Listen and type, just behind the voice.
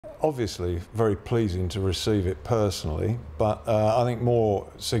Obviously very pleasing to receive it personally, but I think more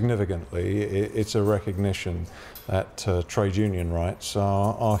significantly it's a recognition that trade union rights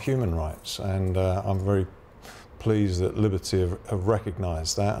are human rights, and I'm very pleased that Liberty have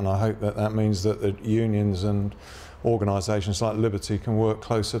recognised that, and I hope that that means that the unions and organisations like Liberty can work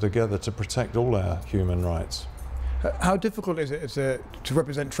closer together to protect all our human rights. How difficult is it to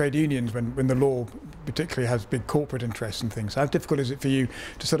represent trade unions when the law particularly has big corporate interests and things? How difficult is it for you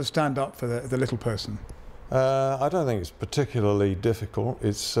to sort of stand up for the little person? I don't think it's particularly difficult.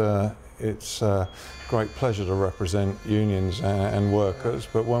 It's a great pleasure to represent unions and workers,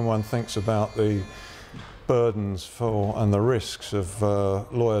 but when one thinks about the burdens and the risks of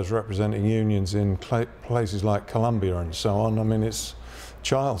lawyers representing unions in places like Colombia and so on, I mean, it's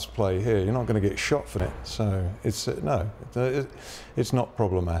child's play here. You're not going to get shot for it, so it's it's not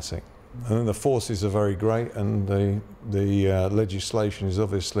problematic. I think the forces are very great, and the legislation is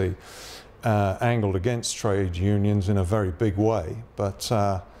obviously angled against trade unions in a very big way, but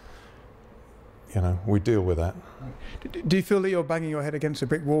you know, we deal with that. Do you feel that you're banging your head against a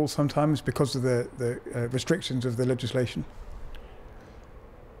brick wall sometimes because of the restrictions of the legislation?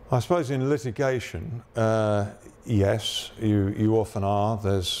 I suppose in litigation, yes, you often are.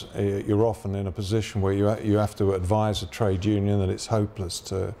 You're often in a position where you have to advise a trade union that it's hopeless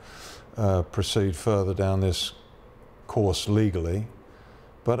to proceed further down this course legally.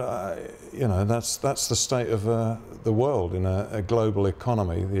 But you know, that's the state of the world in a global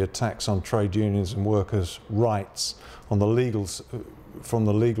economy. The attacks on trade unions and workers' rights on from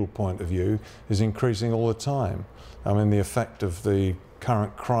the legal point of view is increasing all the time. I mean, the effect of the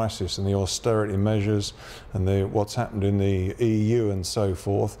current crisis and the austerity measures and what's happened in the EU and so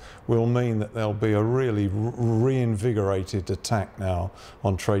forth will mean that there'll be a really reinvigorated attack now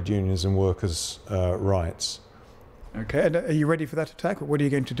on trade unions and workers' rights. Okay, and are you ready for that attack? What are you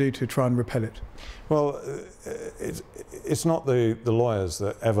going to do to try and repel it? Well, it's not the lawyers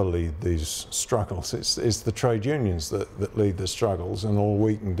that ever lead these struggles. It's the trade unions that lead the struggles, and all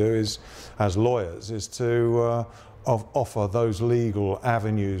we can do is, as lawyers, is to offer those legal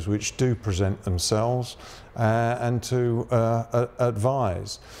avenues which do present themselves and to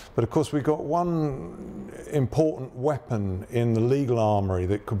advise. But of course we've got one important weapon in the legal armoury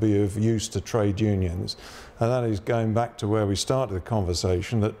that could be of use to trade unions, and that is going back to where we started the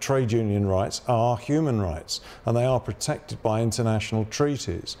conversation, that trade union rights are human rights and they are protected by international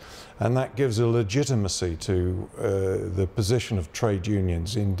treaties, and that gives a legitimacy to the position of trade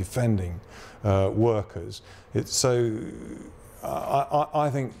unions in defending workers. So I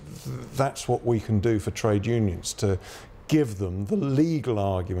think that's what we can do for trade unions, to give them the legal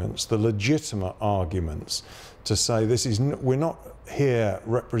arguments, the legitimate arguments, to say we're not here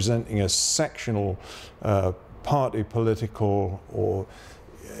representing a sectional, party political or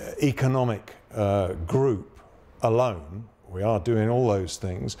economic group alone. We are doing all those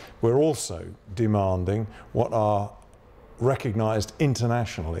things. We're also demanding what are recognised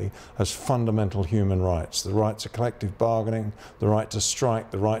internationally as fundamental human rights: the right to collective bargaining, the right to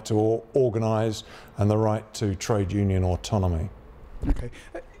strike, the right to organise, and the right to trade union autonomy. Okay.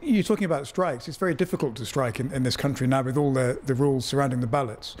 You're talking about strikes. It's very difficult to strike in this country now with all the rules surrounding the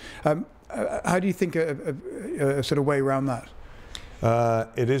ballots. How do you think a sort of way around that?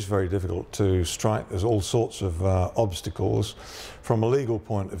 It is very difficult to strike. There's all sorts of obstacles. From a legal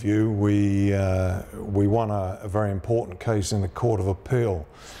point of view, we won a very important case in the Court of Appeal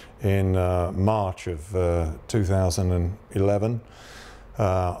in March of 2011,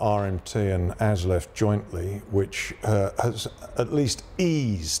 RMT and ASLEF jointly, which has at least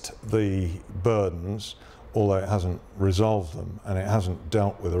eased the burdens, although it hasn't resolved them, and it hasn't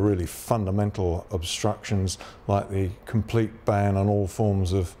dealt with the really fundamental obstructions like the complete ban on all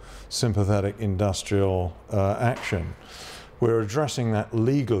forms of sympathetic industrial action. We're addressing that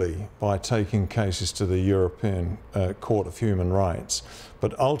legally by taking cases to the European Court of Human Rights,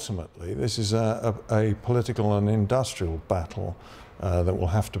 but ultimately this is a political and industrial battle that will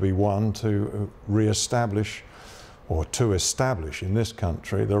have to be won to re-establish, or to establish in this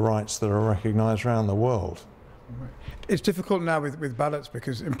country, the rights that are recognised around the world. It's difficult now with ballots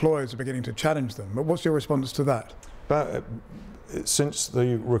because employers are beginning to challenge them, but what's your response to that? Since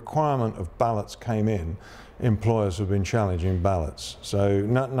the requirement of ballots came in, employers have been challenging ballots, so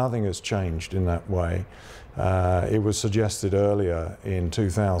nothing has changed in that way. It was suggested earlier in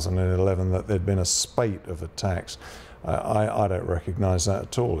 2011 that there'd been a spate of attacks. I don't recognise that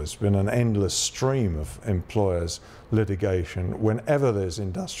at all. It's been an endless stream of employers' litigation. Whenever there's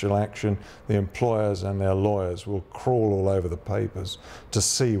industrial action, the employers and their lawyers will crawl all over the papers to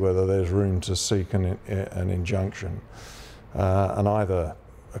see whether there's room to seek an injunction. And either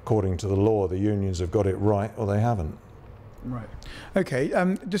according to the law, the unions have got it right or they haven't. Right. Okay.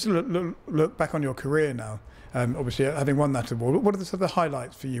 Just to look back on your career now. Obviously, having won that award, what are the sort of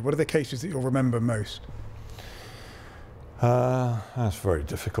highlights for you? What are the cases that you'll remember most? That's very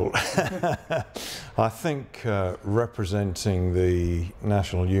difficult. I think representing the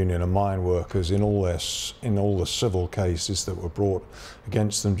National Union of Mine Workers in all the civil cases that were brought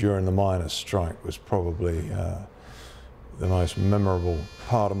against them during the miners' strike was probably the most memorable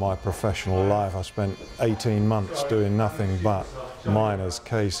part of my professional life. I spent 18 months doing nothing but miners'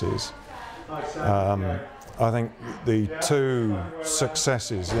 cases. I think the two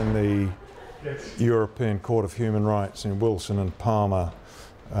successes in the European Court of Human Rights in Wilson and Palmer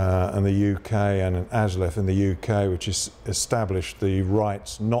in the UK, and in Aslef in the UK, which has established the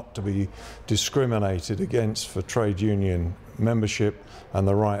rights not to be discriminated against for trade union membership, and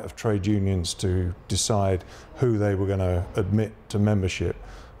the right of trade unions to decide who they were going to admit to membership,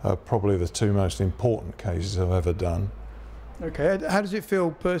 are probably the two most important cases I've ever done. Okay, how does it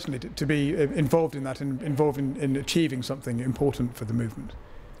feel personally to be involved in that and involved in achieving something important for the movement?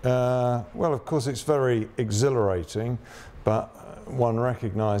 Well, of course, it's very exhilarating, but one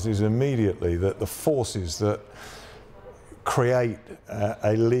recognises immediately that the forces that create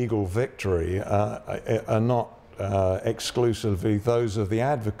a legal victory are not exclusively those of the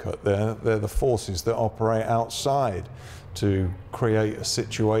advocate. They're the forces that operate outside to create a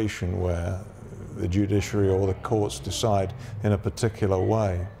situation where the judiciary or the courts decide in a particular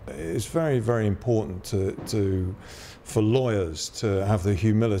way. It's very, very important for lawyers to have the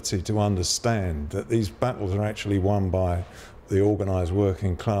humility to understand that these battles are actually won by the organised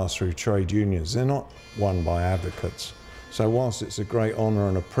working class through trade unions. They're not won by advocates. So whilst it's a great honour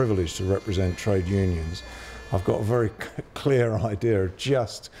and a privilege to represent trade unions, I've got a very clear idea of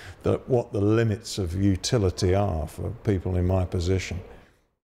just what the limits of utility are for people in my position.